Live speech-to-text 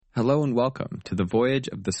Hello and welcome to The Voyage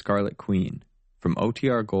of the Scarlet Queen from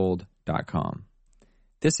OTRGold.com.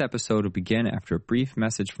 This episode will begin after a brief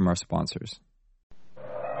message from our sponsors.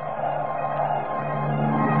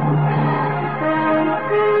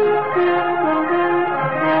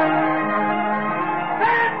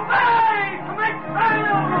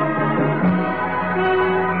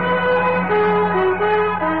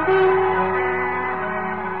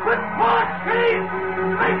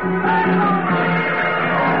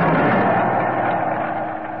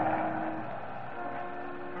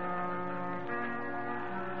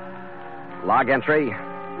 Log entry,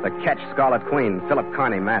 the Ketch Scarlet Queen, Philip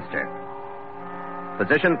Carney, master.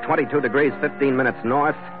 Position, 22 degrees, 15 minutes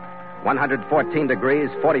north, 114 degrees,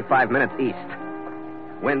 45 minutes east.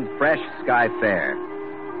 Wind fresh, sky fair.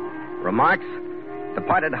 Remarks,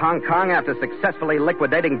 departed Hong Kong after successfully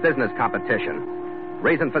liquidating business competition.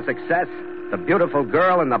 Reason for success, the beautiful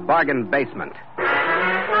girl in the bargain basement.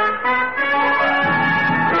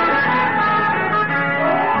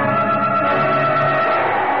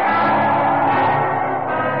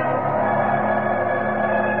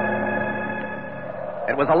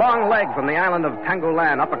 It was a long leg from the island of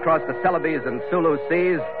Tangulan up across the Celebes and Sulu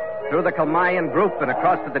seas, through the Kalmayan group and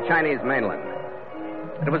across to the Chinese mainland.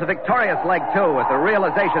 It was a victorious leg, too, with the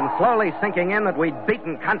realization slowly sinking in that we'd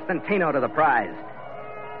beaten Constantino to the prize.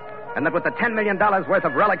 And that with the $10 million worth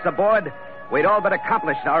of relics aboard, we'd all but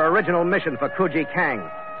accomplished our original mission for Kuji Kang.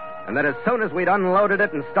 And that as soon as we'd unloaded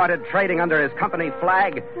it and started trading under his company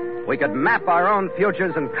flag, we could map our own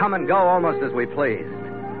futures and come and go almost as we pleased.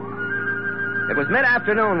 It was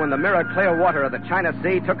mid-afternoon when the mirror-clear water of the China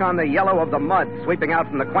Sea took on the yellow of the mud sweeping out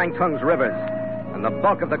from the Kwangtung's rivers, and the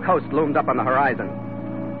bulk of the coast loomed up on the horizon.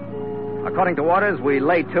 According to orders, we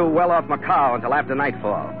lay to well off Macau until after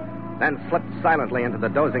nightfall, then slipped silently into the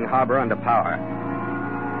dozing harbor under power.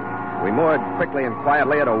 We moored quickly and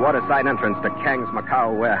quietly at a waterside entrance to Kang's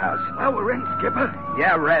Macau warehouse. Now we're in, Skipper.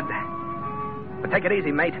 Yeah, Red. But take it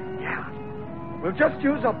easy, mate. Yeah. We'll just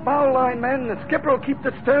use a bow line, man, and the skipper will keep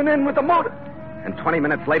the stern in with the motor. And 20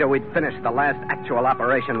 minutes later, we'd finished the last actual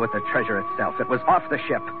operation with the treasure itself. It was off the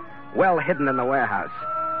ship, well hidden in the warehouse.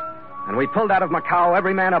 And we pulled out of Macau,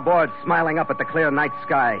 every man aboard smiling up at the clear night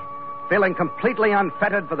sky, feeling completely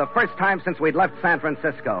unfettered for the first time since we'd left San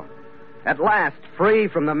Francisco. At last, free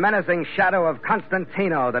from the menacing shadow of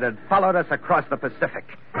Constantino that had followed us across the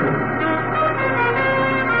Pacific.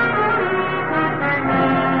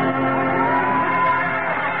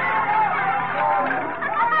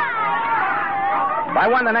 By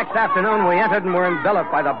 1 the next afternoon, we entered and were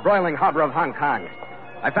enveloped by the broiling harbor of Hong Kong.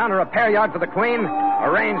 I found a repair yard for the Queen,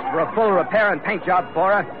 arranged for a full repair and paint job for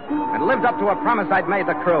her, and lived up to a promise I'd made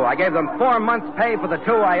the crew. I gave them 4 months' pay for the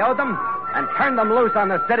 2 I owed them, and turned them loose on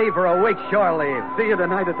the city for a week's shore leave. See you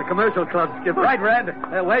tonight at the commercial club, Skipper. Right, Red.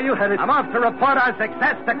 Where you headed? I'm off to report our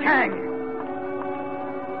success to Kang.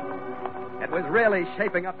 It was really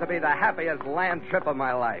shaping up to be the happiest land trip of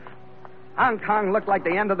my life. Hong Kong looked like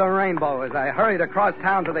the end of the rainbow as I hurried across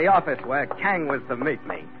town to the office where Kang was to meet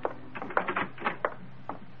me.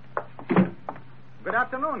 Good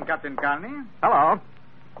afternoon, Captain Carney. Hello.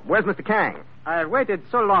 Where's Mr. Kang? I've waited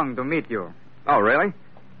so long to meet you. Oh, really?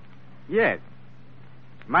 Yes.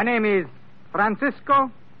 My name is Francisco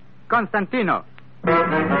Constantino.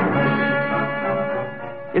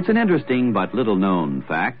 It's an interesting but little-known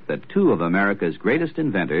fact that 2 of America's greatest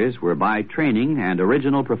inventors were by training and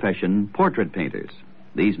original profession portrait painters.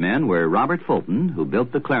 These men were Robert Fulton, who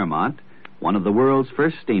built the Clermont, one of the world's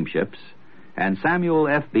first steamships, and Samuel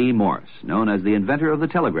F.B. Morse, known as the inventor of the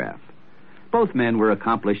telegraph. Both men were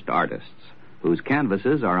accomplished artists, whose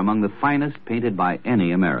canvases are among the finest painted by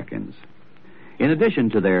any Americans. In addition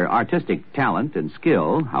to their artistic talent and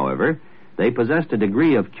skill, however, they possessed a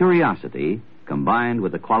degree of curiosity combined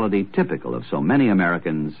with a quality typical of so many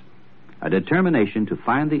Americans, a determination to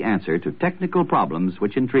find the answer to technical problems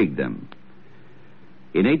which intrigued them.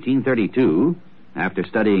 In 1832, after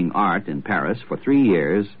studying art in Paris for 3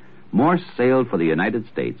 years, Morse sailed for the United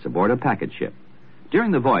States aboard a packet ship.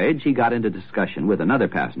 During the voyage, he got into discussion with another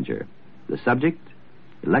passenger. The subject,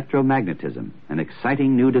 electromagnetism, an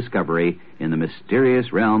exciting new discovery in the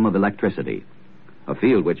mysterious realm of electricity, a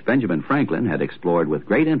field which Benjamin Franklin had explored with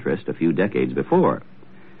great interest a few decades before.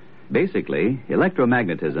 Basically,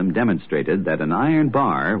 electromagnetism demonstrated that an iron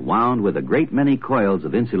bar wound with a great many coils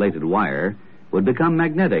of insulated wire would become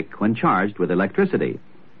magnetic when charged with electricity.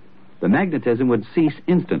 The magnetism would cease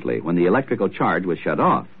instantly when the electrical charge was shut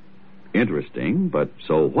off. Interesting, but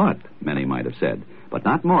so what, many might have said. But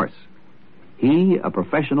not Morse. He, a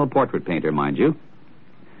professional portrait painter, mind you,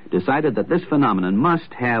 decided that this phenomenon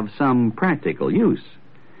must have some practical use.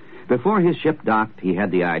 Before his ship docked, he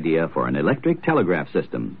had the idea for an electric telegraph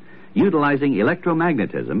system, utilizing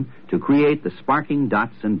electromagnetism to create the sparking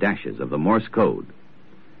dots and dashes of the Morse code.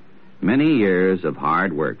 Many years of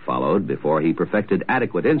hard work followed before he perfected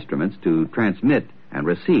adequate instruments to transmit and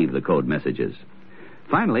receive the code messages.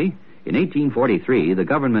 Finally, in 1843, the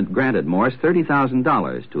government granted Morse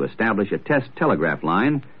 $30,000 to establish a test telegraph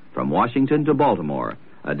line from Washington to Baltimore,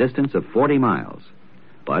 a distance of 40 miles.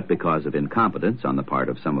 But because of incompetence on the part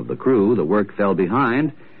of some of the crew, the work fell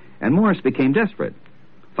behind, and Morse became desperate.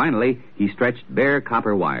 Finally, he stretched bare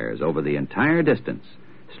copper wires over the entire distance,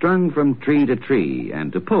 strung from tree to tree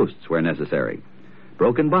and to posts where necessary.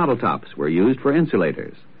 Broken bottle tops were used for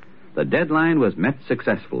insulators. The deadline was met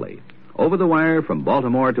successfully. Over the wire from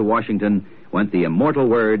Baltimore to Washington went the immortal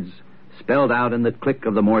words, spelled out in the click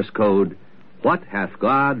of the Morse code, "What hath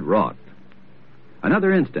God wrought?"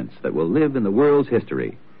 Another instance that will live in the world's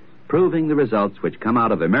history, proving the results which come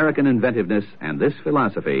out of American inventiveness and this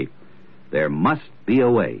philosophy. There must be a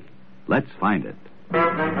way. Let's find it.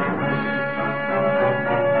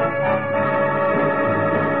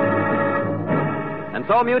 And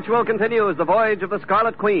so Mutual continues The Voyage of the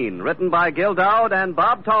Scarlet Queen, written by Gil Dowd and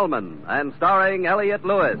Bob Tallman, and starring Elliott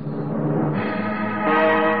Lewis.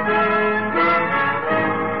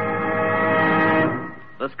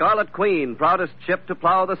 The Scarlet Queen, proudest ship to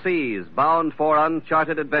plow the seas, bound for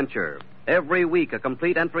uncharted adventure. Every week a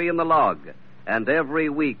complete entry in the log, and every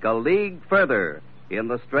week a league further in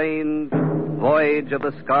the strange Voyage of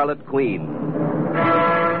the Scarlet Queen.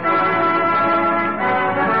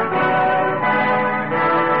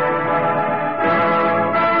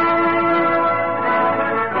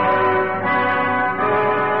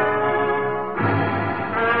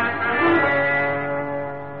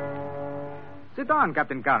 Sit down,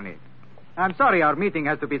 Captain Carney. I'm sorry our meeting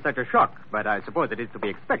has to be such a shock, but I suppose it is to be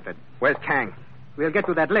expected. Where's Kang? We'll get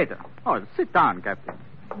to that later. Oh, sit down, Captain.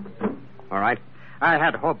 All right. I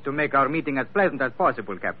had hoped to make our meeting as pleasant as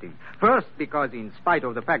possible, Captain. First, because in spite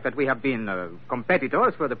of the fact that we have been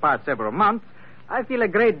competitors for the past several months, I feel a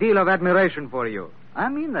great deal of admiration for you. I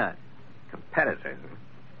mean that. Competitors?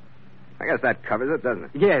 I guess that covers it, doesn't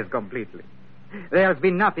it? Yes, completely. There's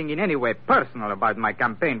been nothing in any way personal about my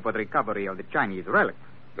campaign for the recovery of the Chinese relics.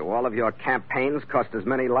 Do all of your campaigns cost as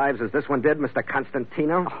many lives as this one did, Mr.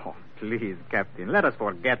 Constantino? Oh, please, Captain, let us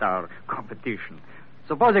forget our competition.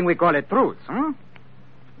 Supposing we call it truce, huh?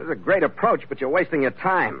 This is a great approach, but you're wasting your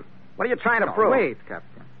time. What are you trying to prove? Wait,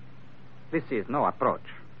 Captain. This is no approach.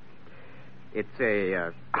 It's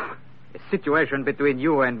a situation between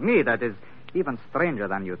you and me that is even stranger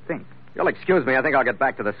than you think. You'll excuse me. I think I'll get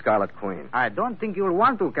back to the Scarlet Queen. I don't think you'll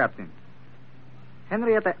want to, Captain.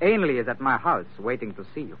 Henrietta Ainley is at my house waiting to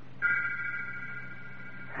see you.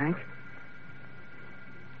 Hank?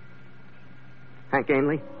 Hank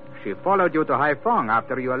Ainley? She followed you to Haiphong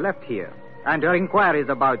after you left here. And her inquiries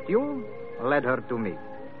about you led her to me.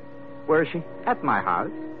 Where is she? At my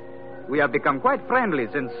house. We have become quite friendly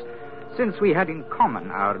since we had in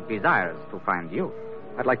common our desires to find you.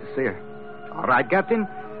 I'd like to see her. All right, Captain.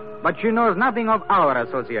 But she knows nothing of our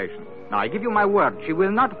association. Now, I give you my word, she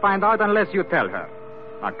will not find out unless you tell her.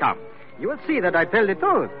 Now, come. You will see that I tell the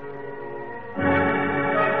truth.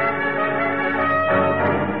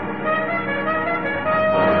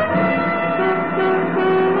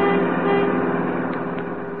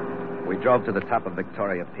 We drove to the top of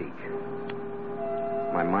Victoria Peak.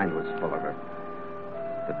 My mind was full of her.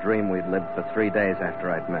 The dream we'd lived for 3 days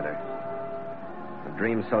after I'd met her. A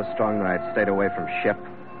dream so strong that I'd stayed away from ship,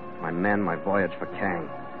 my men, my voyage for Kang,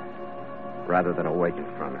 rather than awaken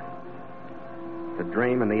from it. The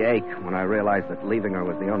dream and the ache when I realized that leaving her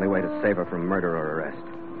was the only way to save her from murder or arrest.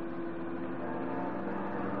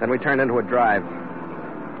 Then we turned into a drive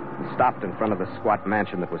and stopped in front of the squat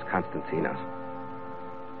mansion that was Constantino's.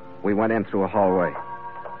 We went in through a hallway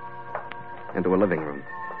into a living room.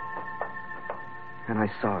 And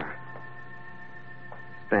I saw her,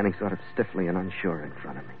 standing sort of stiffly and unsure in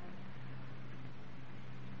front of me.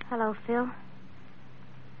 Hello, Phil.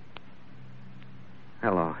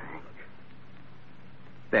 Hello, Hank.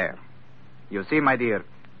 There. You see, my dear,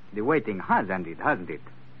 the waiting has ended, hasn't it?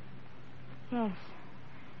 Yes.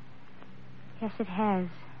 Yes, it has.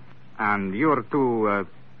 And you're too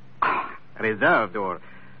reserved or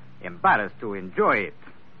embarrassed to enjoy it.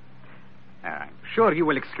 I'm sure you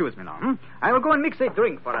will excuse me now. I will go and mix a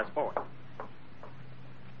drink for us both.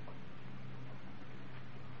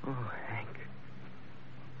 Oh, Hank.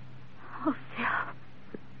 Oh, Phil.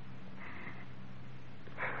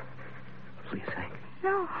 Please, Hank.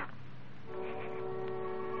 No.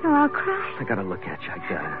 No, I'll cry. I gotta look at you. I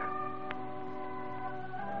gotta.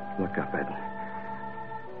 Look up, Eddie.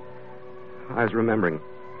 I was remembering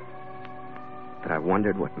that I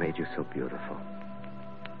wondered what made you so beautiful.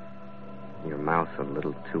 Your mouth a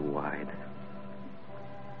little too wide.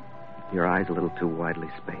 Your eyes a little too widely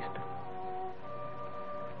spaced.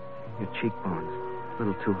 Your cheekbones a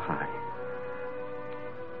little too high.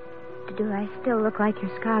 Do I still look like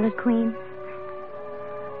your Scarlet Queen?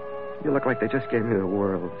 You look like they just gave me the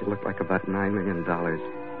world. You look like about $9 million.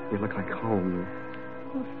 You look like home.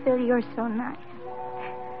 Oh, Phil, you're so nice.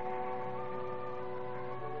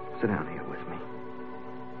 Sit down here with me.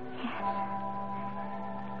 Yes.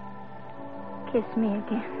 Kiss me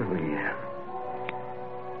again. Oh, yeah.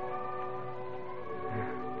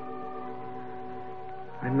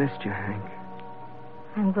 I missed you, Hank.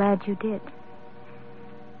 I'm glad you did.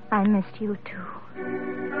 I missed you, too.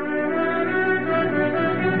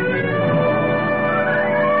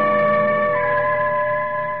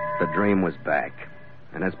 The dream was back,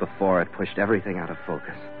 and as before, it pushed everything out of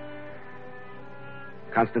focus.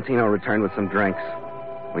 Constantino returned with some drinks.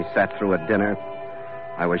 We sat through a dinner.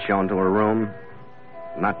 I was shown to her room.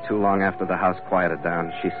 Not too long after the house quieted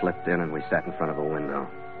down, she slipped in and we sat in front of a window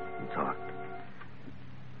and talked.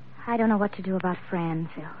 I don't know what to do about Fran,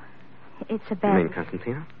 Phil. It's a bad... You mean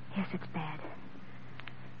Constantino? Yes, it's bad.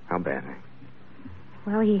 How bad, Hank?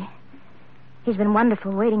 Well, he's been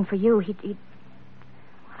wonderful waiting for you. Well,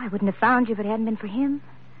 I wouldn't have found you if it hadn't been for him.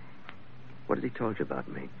 What has he told you about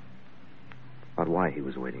me? About why he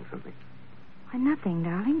was waiting for me? Why, nothing,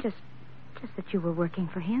 darling. Just that you were working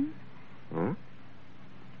for him. Oh?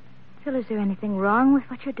 Phil, is there anything wrong with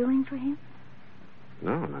what you're doing for him?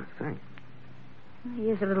 No, not a thing. Well, he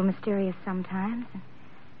is a little mysterious sometimes. And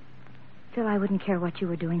Phil, I wouldn't care what you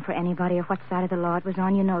were doing for anybody or what side of the law it was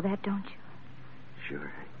on. You know that, don't you? Sure,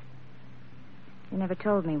 Hank. You never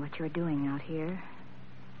told me what you were doing out here.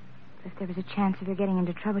 If there was a chance of your getting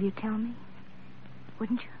into trouble, you'd tell me.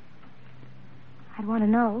 Wouldn't you? I'd want to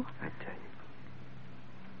know. I'd tell you.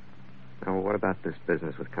 Now, what about this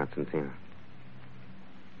business with Constantino?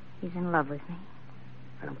 He's in love with me.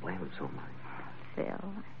 I don't blame him so much.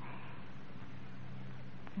 Phil.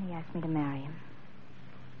 He asked me to marry him.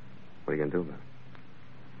 What are you going to do about it?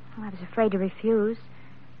 Well, I was afraid to refuse.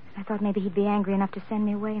 I thought maybe he'd be angry enough to send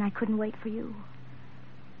me away, and I couldn't wait for you.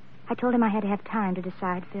 I told him I had to have time to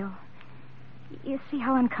decide, Phil. You see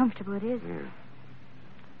how uncomfortable it is? Yeah.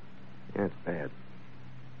 Yeah, it's bad.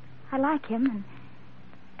 I like him,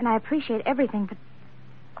 and I appreciate everything, but...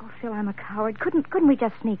 Oh, Phil, I'm a coward. Couldn't we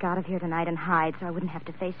just sneak out of here tonight and hide so I wouldn't have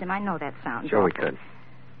to face him? I know that sounds Sure awful. we could.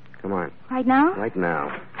 Come on. Right now? Right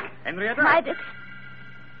now. Henrietta?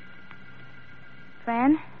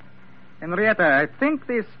 Fran? Henrietta, I think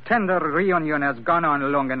this tender reunion has gone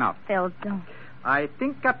on long enough. Phil, don't. I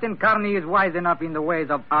think Captain Carney is wise enough in the ways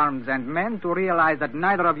of arms and men to realize that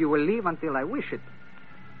neither of you will leave until I wish it.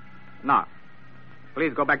 Now,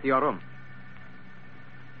 please go back to your room.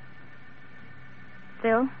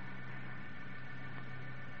 Phil?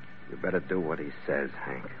 You better do what he says,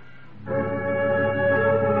 Hank.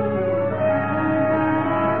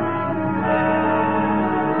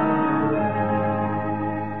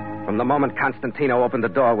 From the moment Constantino opened the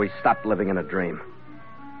door, we stopped living in a dream.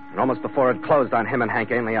 And almost before it closed on him and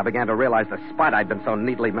Hank Ainley, I began to realize the spot I'd been so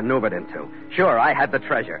neatly maneuvered into. Sure, I had the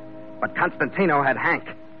treasure, but Constantino had Hank.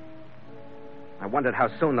 I wondered how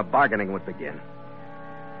soon the bargaining would begin.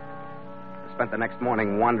 I spent the next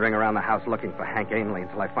morning wandering around the house looking for Hank Ainley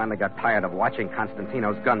until I finally got tired of watching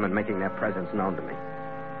Constantino's gunmen making their presence known to me.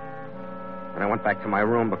 And I went back to my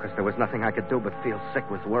room because there was nothing I could do but feel sick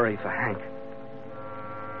with worry for Hank.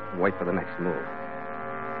 And wait for the next move.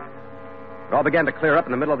 It all began to clear up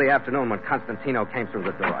in the middle of the afternoon when Constantino came through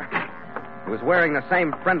the door. He was wearing the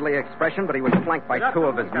same friendly expression, but he was flanked by two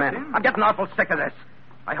of his men. I'm getting awful sick of this.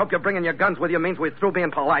 I hope you're bringing your guns with you means we're through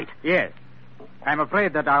being polite. Yes. I'm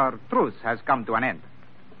afraid that our truce has come to an end.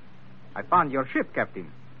 I found your ship,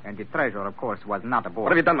 Captain, and the treasure, of course, was not aboard. What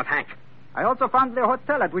have you done with Hank? I also found the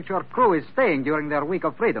hotel at which your crew is staying during their week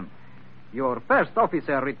of freedom. Your first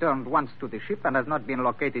officer returned once to the ship and has not been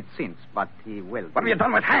located since, but he will. What have you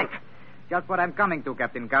done with Hank? Just what I'm coming to,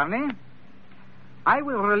 Captain Carney. I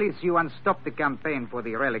will release you and stop the campaign for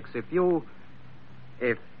the relics if you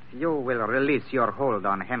will release your hold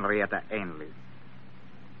on Henrietta Ainley.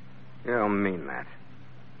 You don't mean that.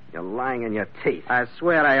 You're lying in your teeth. I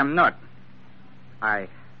swear I am not. I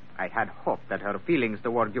had hoped that her feelings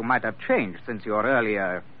toward you might have changed since your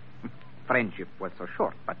earlier friendship was so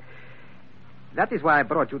short, but that is why I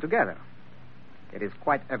brought you together. It is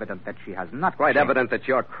quite evident that she has not Quite changed. evident that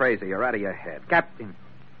you're crazy. You're out of your head. Captain,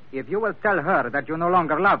 if you will tell her that you no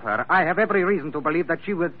longer love her, I have every reason to believe that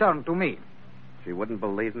she will turn to me. She wouldn't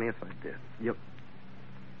believe me if I did.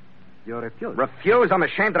 You refuse. Refuse? I'm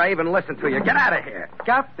ashamed that I even listened to you. Get out of here.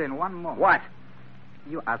 Captain, one moment. What?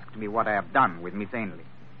 You asked me what I have done with Miss Ainley.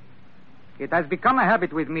 It has become a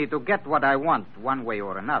habit with me to get what I want one way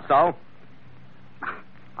or another. So?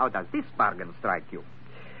 How does this bargain strike you?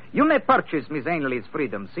 You may purchase Miss Ainley's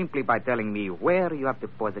freedom simply by telling me where you have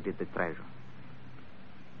deposited the treasure.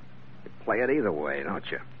 You play it either way, don't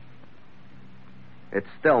you? It's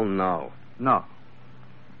still no. No.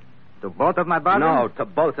 To both of my bargains? No, to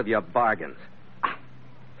both of your bargains.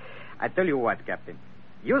 I tell you what, Captain.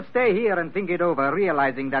 You stay here and think it over,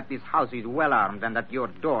 realizing that this house is well armed and that your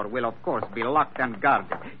door will, of course, be locked and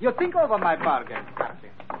guarded. You think over my bargains, Captain.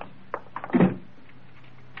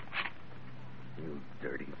 You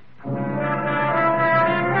dirty.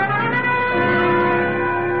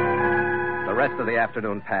 The rest of the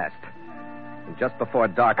afternoon passed. And just before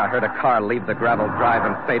dark, I heard a car leave the gravel drive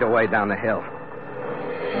and fade away down the hill.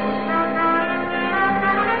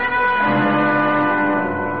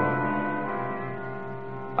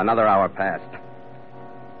 Another hour passed.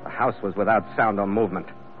 The house was without sound or movement.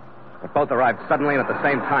 But both arrived suddenly and at the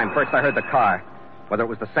same time. First, I heard the car. Whether it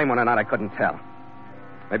was the same one or not, I couldn't tell.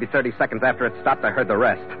 Maybe 30 seconds after it stopped, I heard the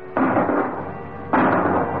rest.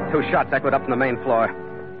 2 shots echoed up from the main floor.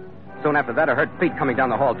 Soon after that, I heard feet coming down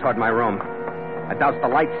the hall toward my room. I doused the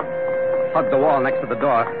lights, hugged the wall next to the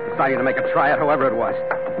door, deciding to make a try at whoever it was.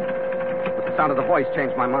 But the sound of the voice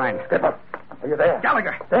changed my mind. Skipper, are you there?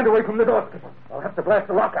 Gallagher! Stand away from the door, Skipper. I'll have to blast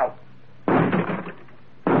the lock out.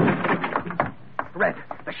 Red,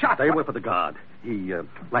 the shot. Stay away for the guard. He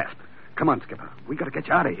left. Come on, Skipper. We got to get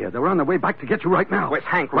you out of here. They're on their way back to get you right now. Where's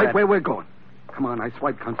Hank, Right Red? where we're going. Come on, I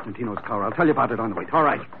swiped Constantino's car. I'll tell you about it on the way. All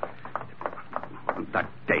right. That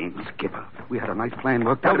dame, Skipper. We had a nice plan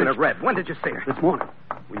worked out. Wait a minute, Red. When did you see her? This morning.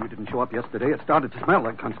 When you didn't show up yesterday, it started to smell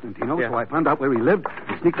like Constantino, Yeah. so I found out where he lived,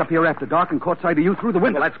 and sneaked up here after dark and caught sight of you through the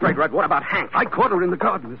window. Well, that's great, Red. What about Hank? I caught her in the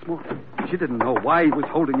garden this morning. She didn't know why he was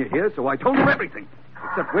holding you here, so I told her everything,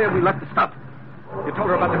 except where we left the stuff. You told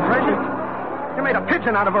her about the treasure? You made a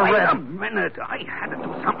pigeon out of her, Wait Red. a minute. I had to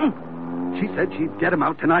do something. She said she'd get him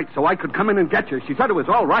out tonight so I could come in and get you. She said it was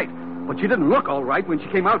all right, but she didn't look all right when she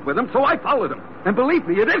came out with him, so I followed him. And believe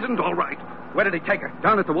me, it isn't all right. Where did he take her?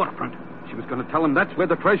 Down at the waterfront. She was going to tell him that's where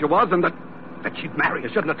the treasure was and that she'd marry. You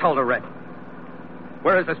shouldn't have told her, Red.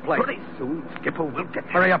 Where is this place? Pretty soon, Skipper will get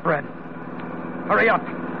there. Hurry up, Red. Hurry up.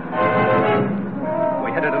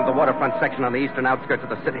 We headed into the waterfront section on the eastern outskirts of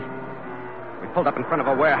the city. We pulled up in front of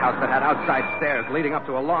a warehouse that had outside stairs leading up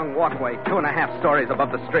to a long walkway 2.5 stories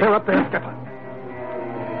above the street. They're up there, Skipper.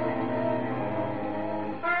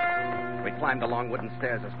 We climbed the long wooden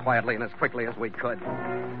stairs as quietly and as quickly as we could.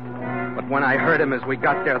 But when I heard him as we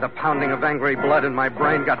got there, the pounding of angry blood in my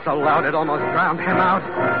brain got so loud it almost drowned him out.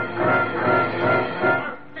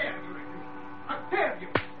 How dare you?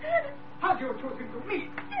 How do you choosing to me?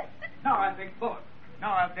 Now I'll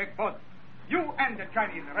take both. You and the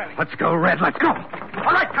Chinese relic. Let's go, Red. Let's go.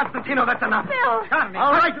 All right, Constantino, that's enough. Phil! Charming.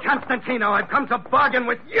 All right, Constantino, I've come to bargain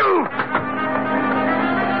with you.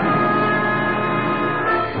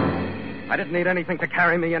 I didn't need anything to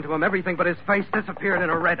carry me into him. Everything but his face disappeared in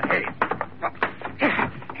a red haze.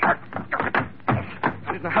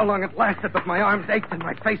 I didn't know how long it lasted, but my arms ached and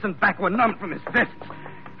my face and back were numb from his fists.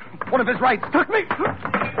 One of his rights took me.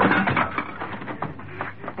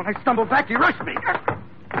 When I stumbled back, he rushed me.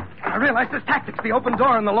 I realized his tactics. The open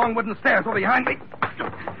door and the long wooden stairs were behind me.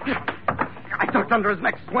 I ducked under his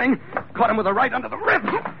next swing, caught him with a right under the ribs.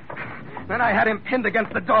 Then I had him pinned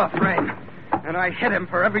against the door frame. And I hit him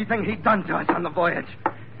for everything he'd done to us on the voyage.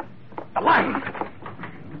 The lying,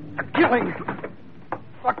 the killing,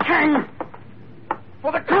 for King,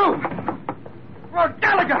 for the crew, for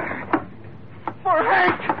Gallagher, for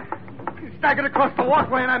Hank. He staggered across the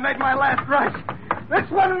walkway and I made my last rush. This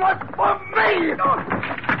one was for me!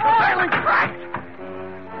 The silent crack!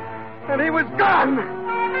 And he was gone!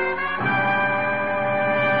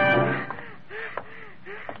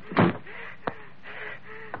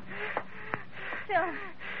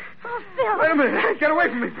 Phil. Wait a minute, Hank, get away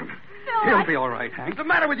from me. Phil, He'll be all right, Hank. What's the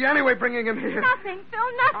matter with you anyway, bringing him here? Nothing, Phil,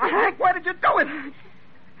 Oh, nothing. Hank, why did you do it?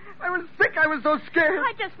 I was sick. I was so scared.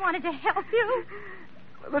 I just wanted to help you.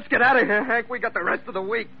 Let's get out of here, Hank. We got the rest of the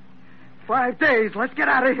week. 5 days. Let's get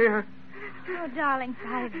out of here. Oh, darling,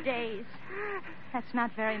 5 days. That's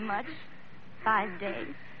not very much. 5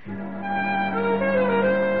 days.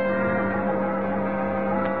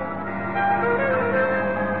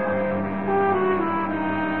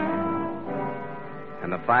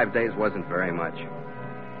 And the 5 days wasn't very much.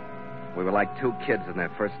 We were like 2 kids in their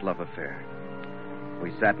first love affair.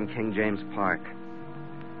 We sat in King James Park.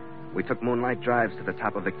 We took moonlight drives to the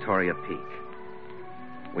top of Victoria Peak.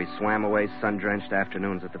 We swam away sun-drenched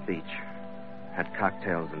afternoons at the beach, had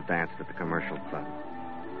cocktails and danced at the commercial club.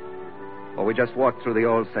 Or we just walked through the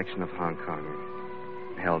old section of Hong Kong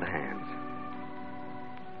and held hands.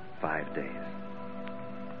 5 days.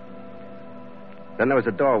 Then there was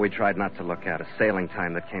a door we tried not to look at, a sailing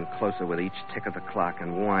time that came closer with each tick of the clock,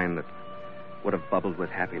 and wine that would have bubbled with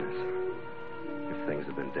happiness if things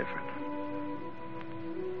had been different.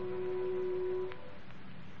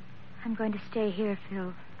 I'm going to stay here,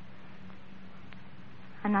 Phil.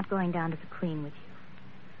 I'm not going down to the Queen with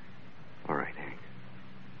you. All right, Hank.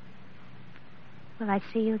 Will I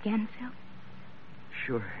see you again, Phil?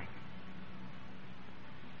 Sure, Hank.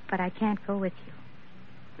 But I can't go with you.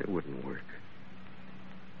 It wouldn't work.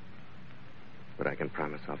 But I can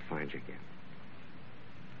promise I'll find you again.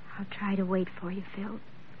 I'll try to wait for you, Phil.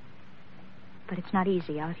 But it's not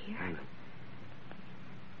easy out here. I know.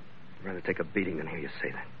 I'd rather take a beating than hear you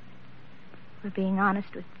say that. We're being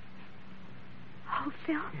honest with... Oh,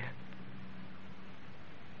 Phil. Yeah.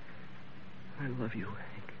 I love you,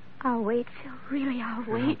 Hank. I'll wait, Phil. Really, I'll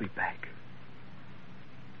wait. I'll be back.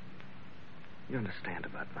 You understand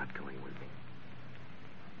about not going with me.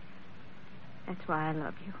 That's why I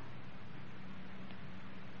love you.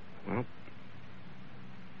 Well,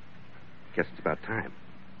 guess it's about time.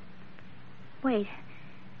 Wait.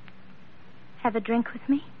 Have a drink with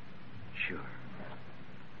me? Sure.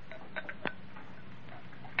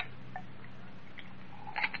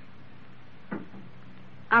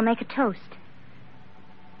 I'll make a toast.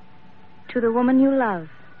 To the woman you love.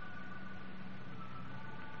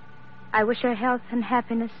 I wish her health and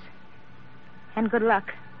happiness and good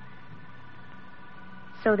luck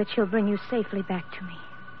so that she'll bring you safely back to me.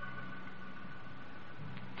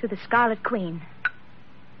 To the Scarlet Queen.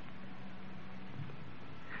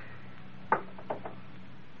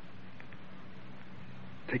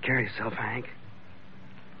 Take care of yourself, Hank.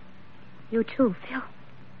 You too, Phil.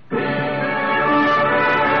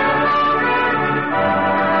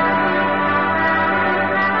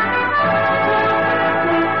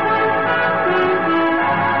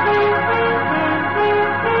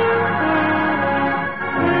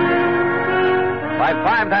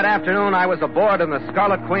 5 that afternoon, I was aboard, and the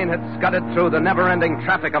Scarlet Queen had scudded through the never-ending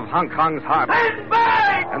traffic of Hong Kong's harbor. Stand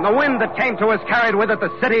back! And the wind that came to us carried with it the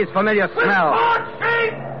city's familiar smell. Port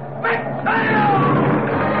sheet! Make sail!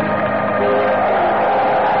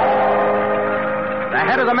 The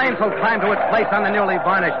head of the mainsail climbed to its place on the newly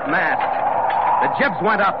varnished mast. The jibs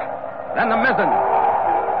went up, then the mizzen.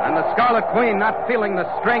 And the Scarlet Queen, not feeling the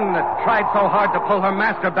string that tried so hard to pull her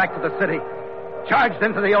master back to the city, charged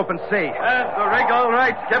into the open sea. That's the rig all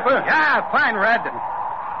right, Skipper. Yeah, fine, Red.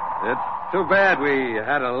 It's too bad we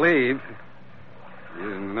had to leave.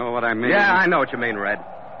 You know what I mean? Yeah, I know what you mean, Red.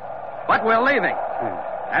 But we're leaving.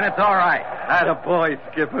 And it's all right. Atta boy,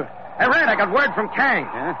 Skipper. Hey, Red, I got word from Kang.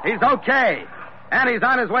 Yeah? He's okay. And he's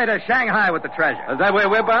on his way to Shanghai with the treasure. Is that where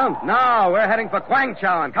we're bound? No, we're heading for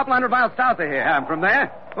Guangzhou, a couple 100 miles south of here. Yeah, and from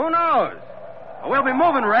there? Who knows? We'll be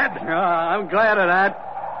moving, Red. I'm glad of that.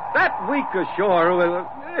 That week ashore,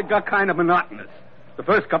 it got kind of monotonous. The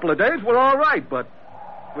first couple of days were all right, but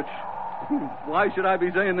why should I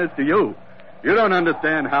be saying this to you? You don't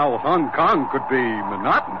understand how Hong Kong could be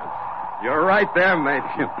monotonous. You're right there, mate.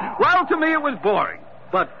 Well, to me it was boring.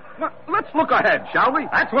 But let's look ahead, shall we?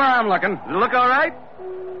 That's where I'm looking. Does it look all right?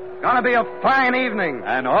 Gonna be a fine evening.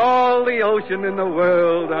 And all the ocean in the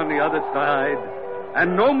world on the other side.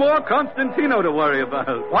 And no more Constantino to worry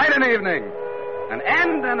about. Quite an evening. An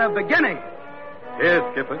end and a beginning. Here,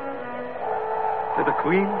 Skipper. To the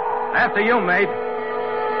Queen. After you, mate.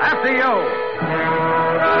 After you.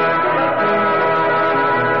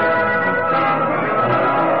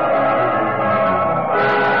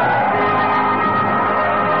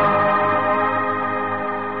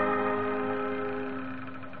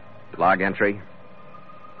 Log entry.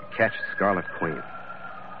 Catch Scarlet Queen.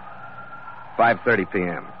 5:30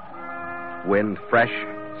 p.m. Wind fresh,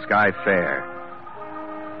 sky fair.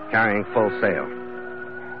 Carrying full sail.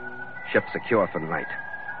 Ship secure for the night.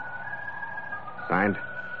 Signed,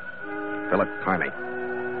 Philip Carney.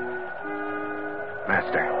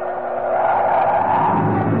 Master.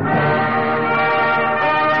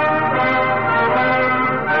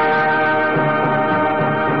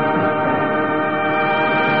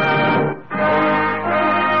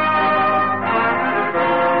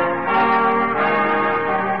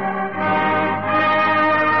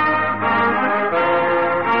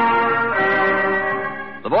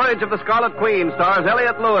 The Voyage of the Scarlet Queen stars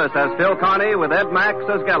Elliot Lewis as Phil Carney with Ed Max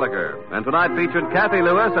as Gallagher. And tonight featured Kathy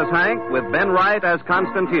Lewis as Hank with Ben Wright as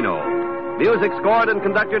Constantino. Music scored and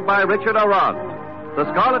conducted by Richard Arad. The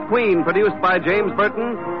Scarlet Queen, produced by James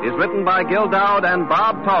Burton, is written by Gil Dowd and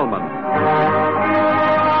Bob Tallman.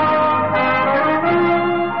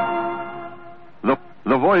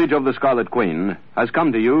 The Voyage of the Scarlet Queen has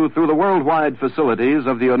come to you through the worldwide facilities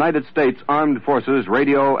of the United States Armed Forces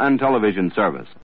Radio and Television Service.